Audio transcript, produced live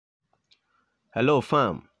Hello,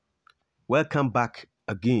 fam. Welcome back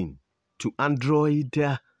again to Android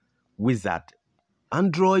Wizard.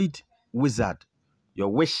 Android Wizard.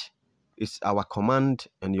 Your wish is our command,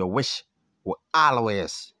 and your wish will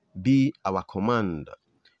always be our command.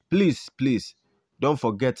 Please don't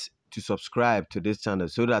forget to subscribe to this channel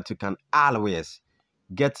so that you can always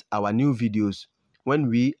get our new videos when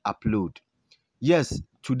we upload. Yes,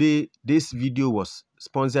 today this video was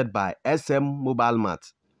sponsored by SM Mobile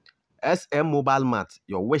Mart. SM Mobile Mart,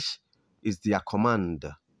 your wish is their command.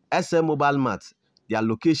 SM Mobile Mart, their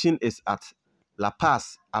location is at La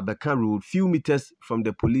Paz, Abekan Road, few meters from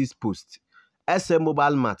the police post. SM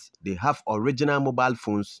Mobile Mart, they have original mobile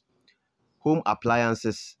phones, home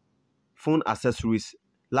appliances, phone accessories,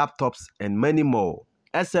 laptops, and many more.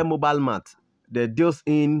 SM Mobile Mart, they deals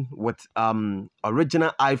in with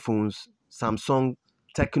original iPhones, Samsung,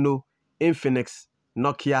 Tecno, Infinix,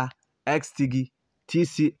 Nokia, XTG,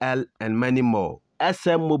 TCL, and many more.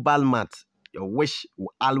 SM Mobile Mart, your wish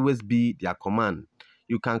will always be their command.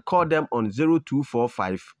 You can call them on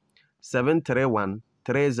 0245 731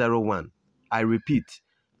 301. I repeat,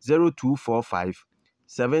 0245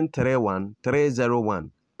 731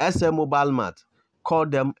 301. SM Mobile Mart. Call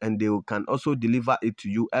them and they can also deliver it to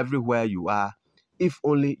you everywhere you are, if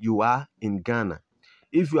only you are in Ghana.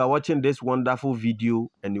 If you are watching this wonderful video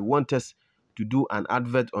and you want us to do an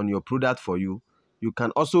advert on your product for you, you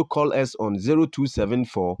can also call us on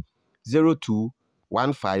 0274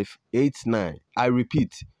 021589. I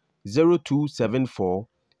repeat, 0274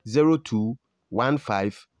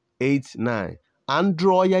 021589.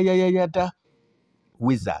 Android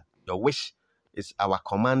Wizard. Your wish is our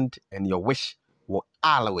command, and your wish will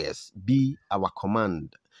always be our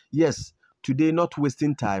command. Yes, today, not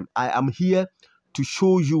wasting time, I am here to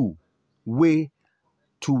show you way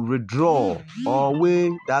to withdraw, or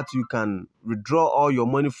way that you can withdraw all your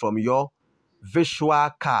money from your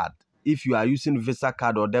visual card. If you are using Visa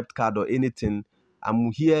card or debit card or anything,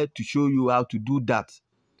 I'm here to show you how to do that.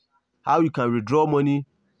 How you can withdraw money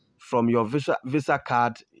from your Visa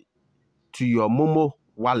card to your MoMo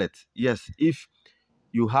wallet. Yes, if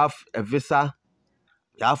you have a Visa,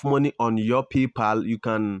 you have money on your PayPal, you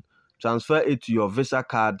can transfer it to your Visa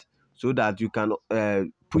card so that you can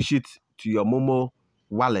push it to your MoMo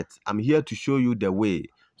wallet. I'm here to show you the way.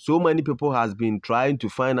 So many people has been trying to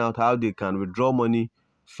find out how they can withdraw money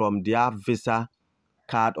from their Visa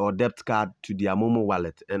card or debit card to their MoMo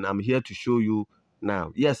wallet, and I'm here to show you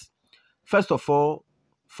now. Yes, first of all,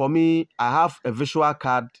 for me, I have a visual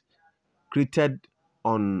card created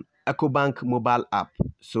on Ecobank mobile app.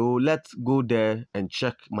 So let's go there and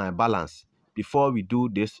check my balance before we do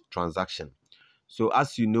this transaction. So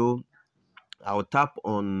as you know, I'll tap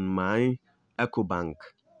on my Ecobank.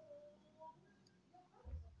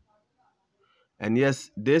 And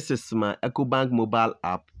yes, this is my Ecobank mobile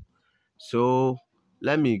app. So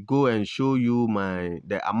let me go and show you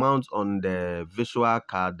the amount on the visual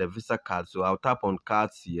card, the Visa card. So I'll tap on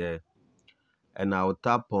cards here, and I'll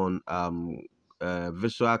tap on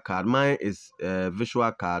visual card. Mine is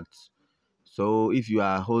visual cards. So if you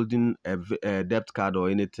are holding a debit card or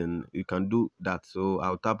anything, you can do that. So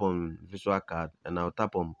I'll tap on visual card, and I'll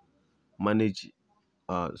tap on manage.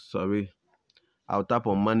 I'll tap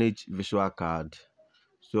on manage visual card.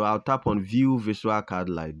 So I'll tap on view visual card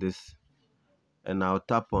like this, and I'll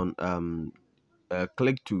tap on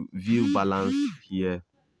click to view balance here.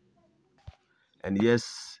 And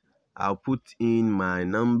yes, I'll put in my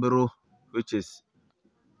number, which is,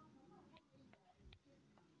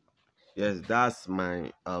 yes, that's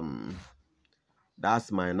my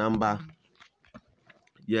number.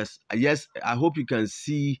 Yes, I hope you can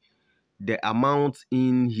see the amount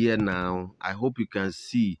in here now. I hope you can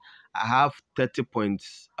see I have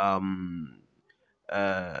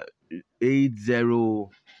 30.80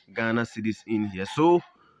 Ghana cedis in here. So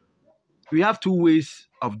we have two ways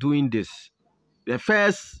of doing this. The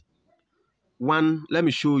first one, let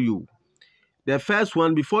me show you. The first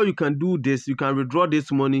one, before you can do this, you can withdraw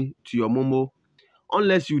this money to your MoMo.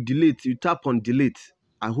 Unless you delete, you tap on delete.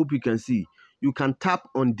 I hope you can see. You can tap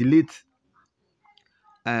on delete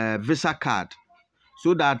Visa card,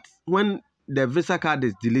 so that when the Visa card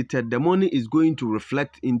is deleted, the money is going to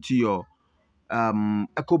reflect into your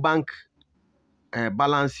Ecobank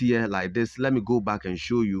balance here like this. Let me go back and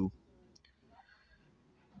show you.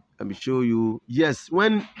 Let me show you. Yes,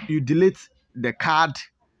 when you delete the card,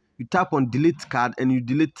 you tap on delete card and you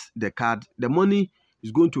delete the card, the money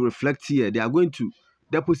is going to reflect here. They are going to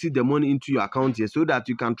deposit the money into your account here so that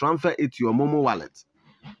you can transfer it to your MoMo wallet.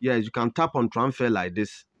 Yes, you can tap on transfer like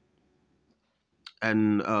this,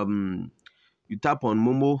 and you tap on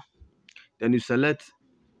MoMo, then you select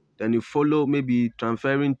Then you follow, maybe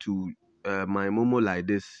transferring to my MoMo like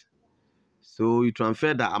this. So you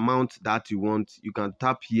transfer the amount that you want. You can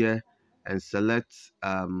tap here and select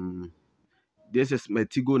this is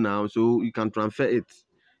Metigo now, so you can transfer it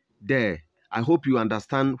there. I hope you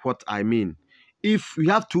understand what I mean. If we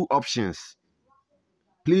have two options,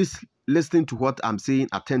 please listen to what I'm saying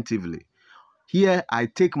attentively. Here, I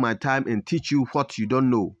take my time and teach you what you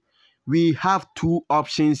don't know. We have two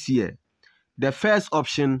options here. The first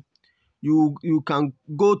option, you can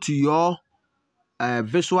go to your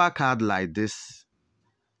visual card like this,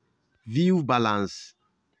 view balance,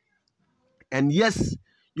 and yes,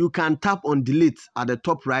 you can tap on delete at the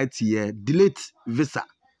top right here, delete visa.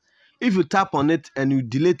 If you tap on it and you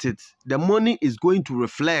delete it, the money is going to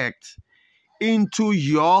reflect into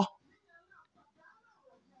your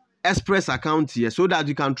Express account here so that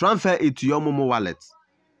you can transfer it to your MoMo wallet.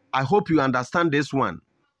 I hope you understand this one.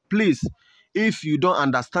 Please, if you don't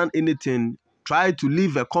understand anything, try to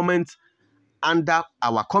leave a comment under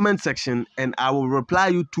our comment section and I will reply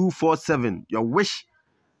you 247. Your wish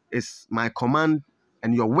is my command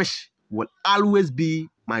and your wish will always be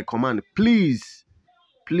my command. Please,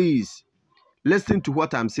 please listen to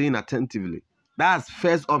what I'm saying attentively. That's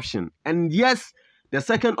first option. And yes, the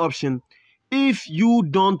second option, if you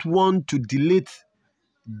don't want to delete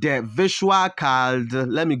the visual card,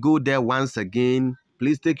 let me go there once again.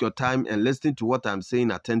 Please take your time and listen to what I'm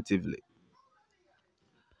saying attentively.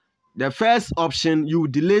 The first option, you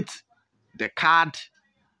delete the card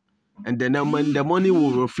and then the money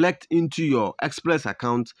will reflect into your Express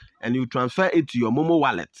account and you transfer it to your MoMo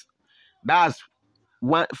wallet. That's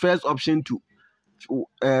one first option to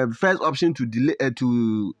delete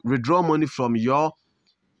to withdraw money from your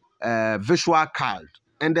visual card.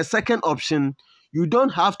 And the second option, you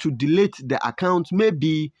don't have to delete the account.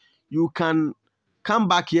 Maybe you can come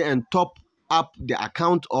back here and top up the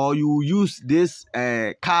account, or you use this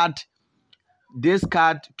card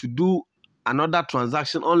to do another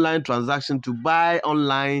transaction, online transaction, to buy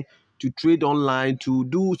online, to trade online, to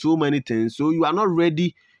do so many things. So you are not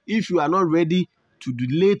ready. If you are not ready to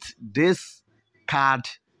delete this card,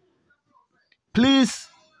 please,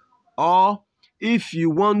 or if you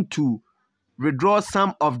want to withdraw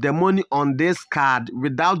some of the money on this card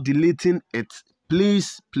without deleting it,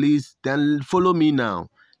 please, then follow me now.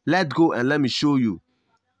 Let's go and let me show you.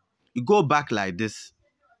 You go back like this.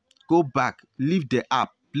 Go back. Leave the app,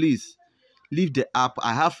 please. Leave the app.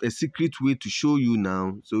 I have a secret way to show you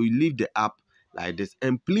now. So you leave the app like this.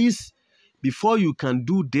 And please, before you can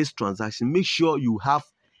do this transaction, make sure you have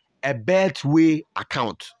a Betway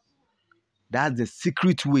account. That's the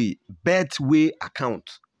secret way. Betway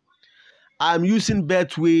account. I'm using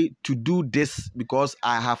Betway to do this because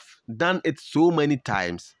I have done it so many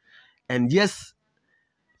times. And yes,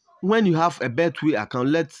 when you have a Betway account,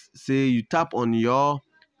 let's say you tap on your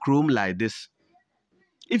Chrome like this.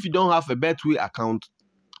 If you don't have a Betway account,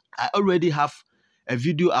 I already have a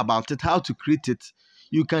video about it, how to create it.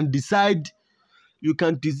 You can decide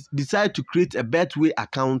to create a Betway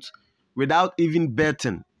account without even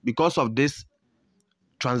betting because of this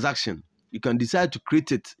transaction. You can decide to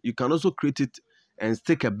create it. You can also create it and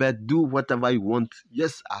stick a bet, do whatever you want.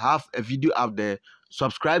 Yes, I have a video out there.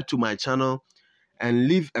 Subscribe to my channel and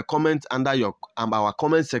leave a comment under our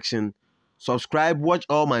comment section. Subscribe, watch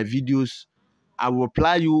all my videos. I will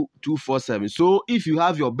reply you 247. So if you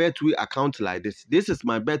have your Betway account like this, this is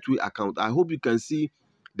my Betway account. I hope you can see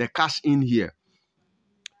the cash in here.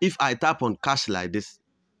 If I tap on cash like this,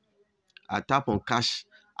 I tap on cash,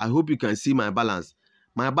 I hope you can see my balance.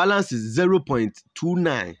 My balance is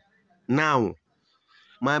 0.29 now.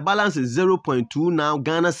 My balance is 0.2 now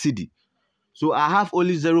Ghana cedi. So I have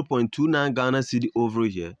only 0.29 Ghana cedi over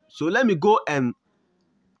here. So let me go and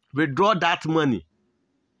withdraw that money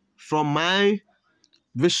from my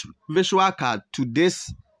visual card to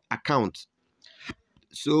this account.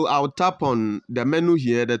 So I'll tap on the menu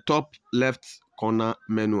here, the top left corner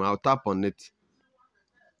menu. I'll tap on it.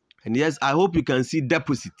 And yes, I hope you can see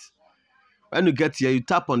deposit. When you get here, you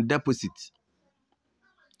tap on deposit.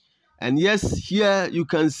 And yes, here you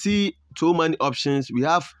can see so many options. We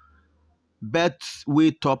have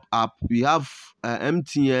Betway top up. We have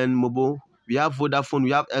MTN mobile. We have Vodafone.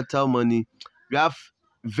 We have Airtel Money. We have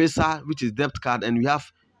Visa, which is debit card. And we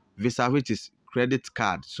have Visa, which is credit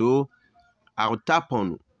card. So I'll tap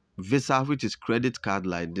on Visa, which is credit card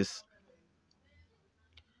like this.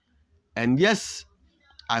 And yes,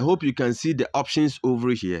 I hope you can see the options over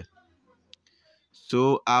here.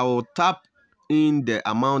 So I will tap in the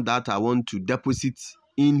amount that I want to deposit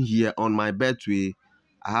in here on my Betway.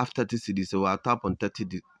 I have 30 cedis, so I'll tap on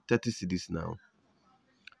 30 cedis now.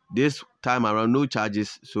 This time around, no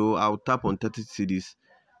charges. So I'll tap on 30 cedis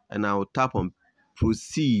and I'll tap on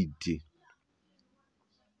proceed.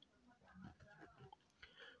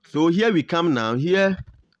 So here we come now. Here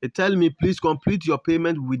it tells me please complete your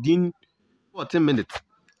payment within 14 minutes.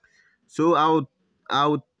 So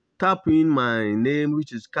I'll tap in my name,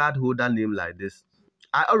 which is card holder name, like this.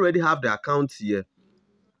 I already have the account here,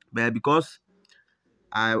 but because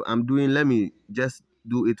I'm doing, let me just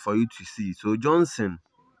do it for you to see. So Johnson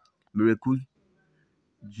Miracle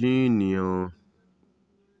Junior.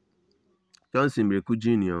 Johnson Miracle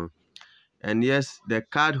Junior. And yes, the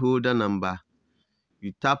card holder number.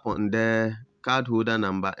 You tap on the card holder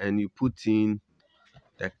number and you put in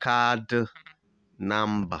the card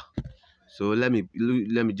number. So let me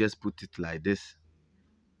just put it like this.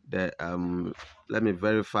 Let me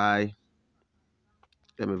verify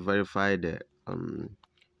the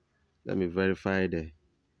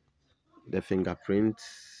fingerprints.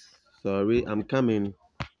 Sorry, I'm coming.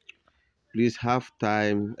 Please have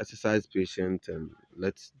time, exercise patience, and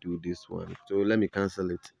let's do this one. So let me cancel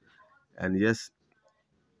it. And yes,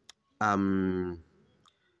 I'll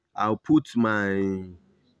put my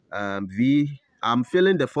I'm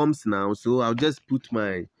filling the forms now, so I'll just put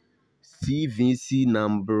my CVC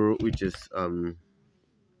number, which is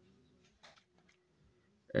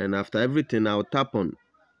and after everything I'll tap on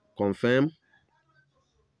confirm.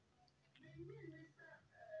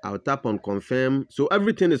 I'll tap on confirm. So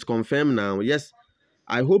everything is confirmed now. Yes,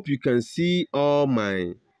 I hope you can see all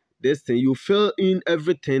my this thing. You fill in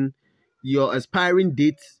everything, your expiring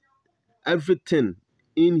date, everything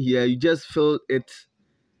in here. You just fill it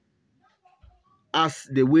as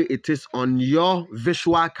the way it is on your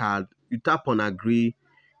visual card. You tap on agree,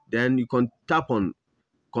 then you can tap on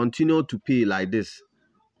continue to pay, like this.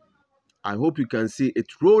 I hope you can see it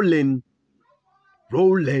rolling.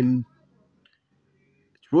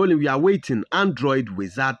 We are waiting. Android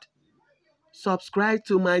Wizard. Subscribe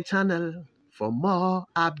to my channel for more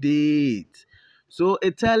updates. So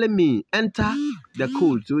it's telling me enter the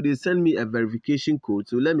code. So they send me a verification code.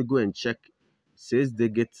 So let me go and check 6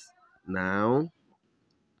 digits now.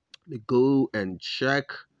 Let me go and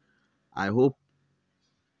check. I hope,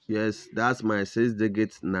 yes, that's my 6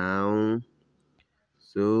 digits now.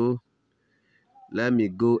 So let me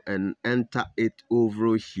go and enter it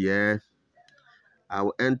over here. I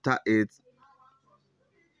will enter it.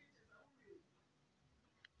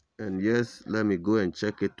 And yes, let me go and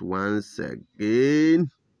check it once again.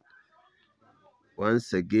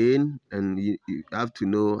 And you have to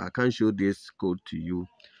know, I can't show this code to you.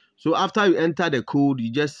 So after you enter the code,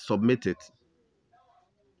 you just submit it.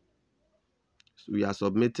 So we are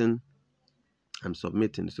submitting. I'm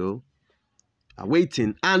submitting. So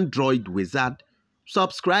awaiting. Android Wizard.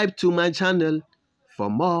 Subscribe to my channel for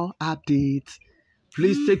more updates.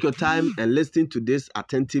 Please take your time and listen to this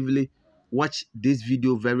attentively. Watch this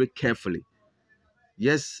video very carefully.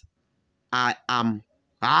 Yes, I am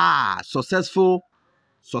successful.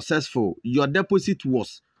 Your deposit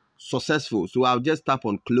was successful. So I'll just tap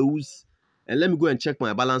on close and let me go and check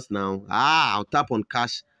my balance now. I'll tap on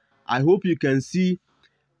cash. I hope you can see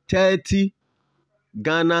 30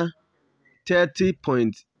 Ghana,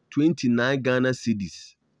 30.29 Ghana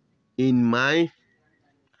cedis in my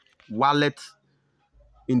wallet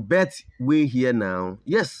in Betway here now.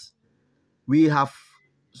 Yes, we have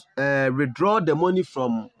withdrawn the money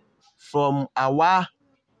from our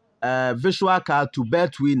visual card to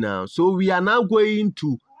Betway now. So we are now going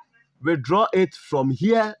to withdraw it from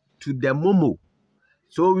here to the MoMo.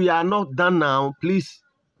 So we are not done now. Please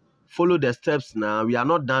follow the steps now. We are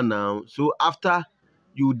not done now. So after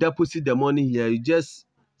you deposit the money here, you just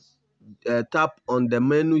tap on the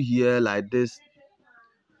menu here like this.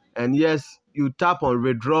 And yes, you tap on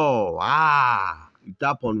withdraw. You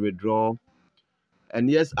tap on withdraw. And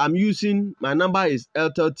yes, I'm using, my number is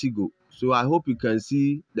Airtel Tigo. So I hope you can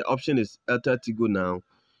see the option is Airtel Tigo now.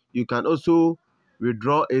 You can also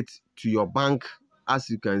withdraw it to your bank, as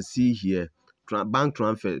you can see here, bank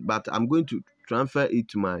transfer. But I'm going to transfer it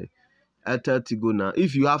to my Airtel Tigo now.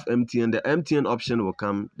 If you have MTN, the MTN option will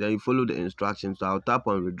come. Then you follow the instructions. So I'll tap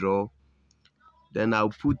on withdraw. Then I'll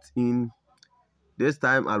put in, this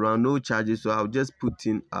time around, no charges. So I'll just put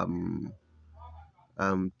in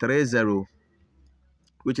 30,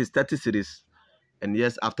 which is 30 cedis. And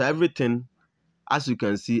yes, after everything, as you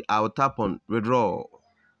can see, I'll tap on withdraw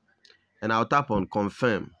and I'll tap on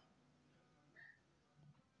confirm.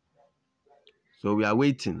 So we are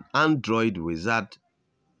waiting. Android Wizard.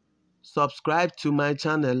 Subscribe to my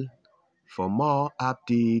channel for more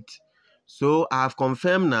updates. So I have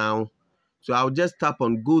confirmed now. So I'll just tap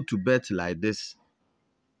on go to bet like this.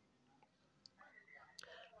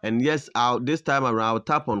 And yes, this time around I'll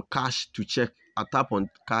tap on cash to check. I'll tap on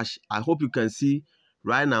cash. I hope you can see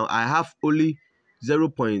right now I have only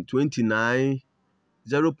 0.29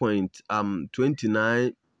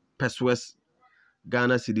 pesos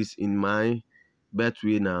Ghana cedis in my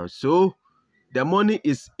Betway now. So the money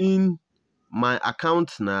is in my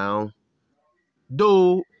account now,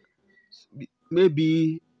 though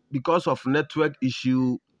maybe because of network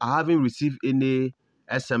issue I haven't received any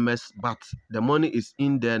SMS, but the money is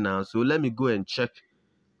in there now. So let me go and check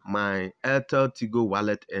my Airtel Tigo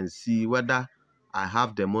wallet and see whether I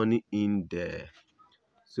have the money in there.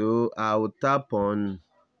 So I will tap on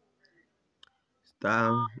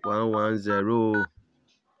 *110.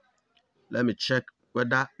 Let me check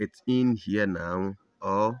whether it's in here now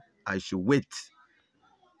or I should wait.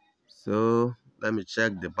 So let me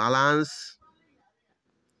check the balance.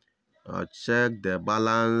 I'll check the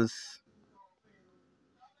balance.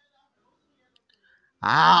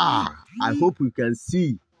 I hope you can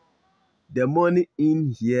see the money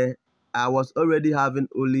in here. I was already having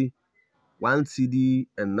only 1 CD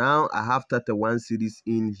and now I have 31 CDs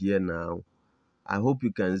in here now. I hope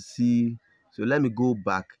you can see. So let me go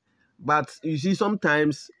back. But you see,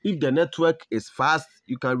 sometimes if the network is fast,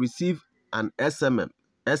 you can receive an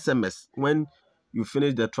SMS when you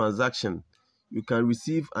finish the transaction. You can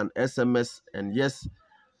receive an SMS, and yes,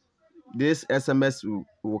 this SMS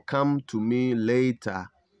will come to me later.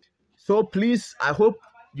 So please, I hope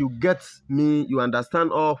you get me, you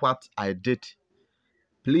understand all what I did.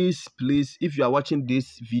 Please, if you are watching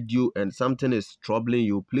this video and something is troubling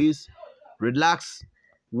you, please relax,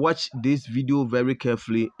 watch this video very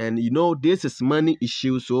carefully. And you know, this is money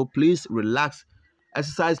issue, so please relax,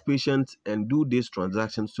 exercise patience, and do this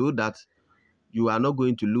transaction so that you are not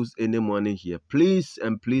going to lose any money here. Please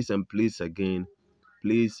and please and please again,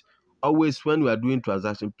 please, always when we are doing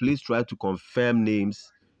transaction, please try to confirm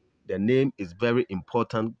names. The name is very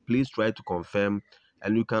important. Please try to confirm,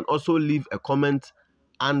 and you can also leave a comment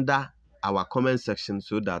under our comment section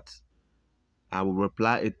so that I will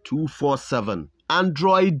reply it 247.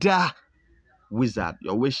 Android wizard,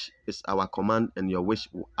 your wish is our command, and your wish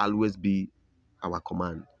will always be our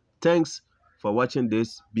command. Thanks for watching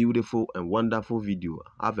this beautiful and wonderful video.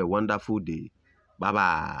 Have a wonderful day. Bye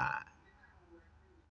bye.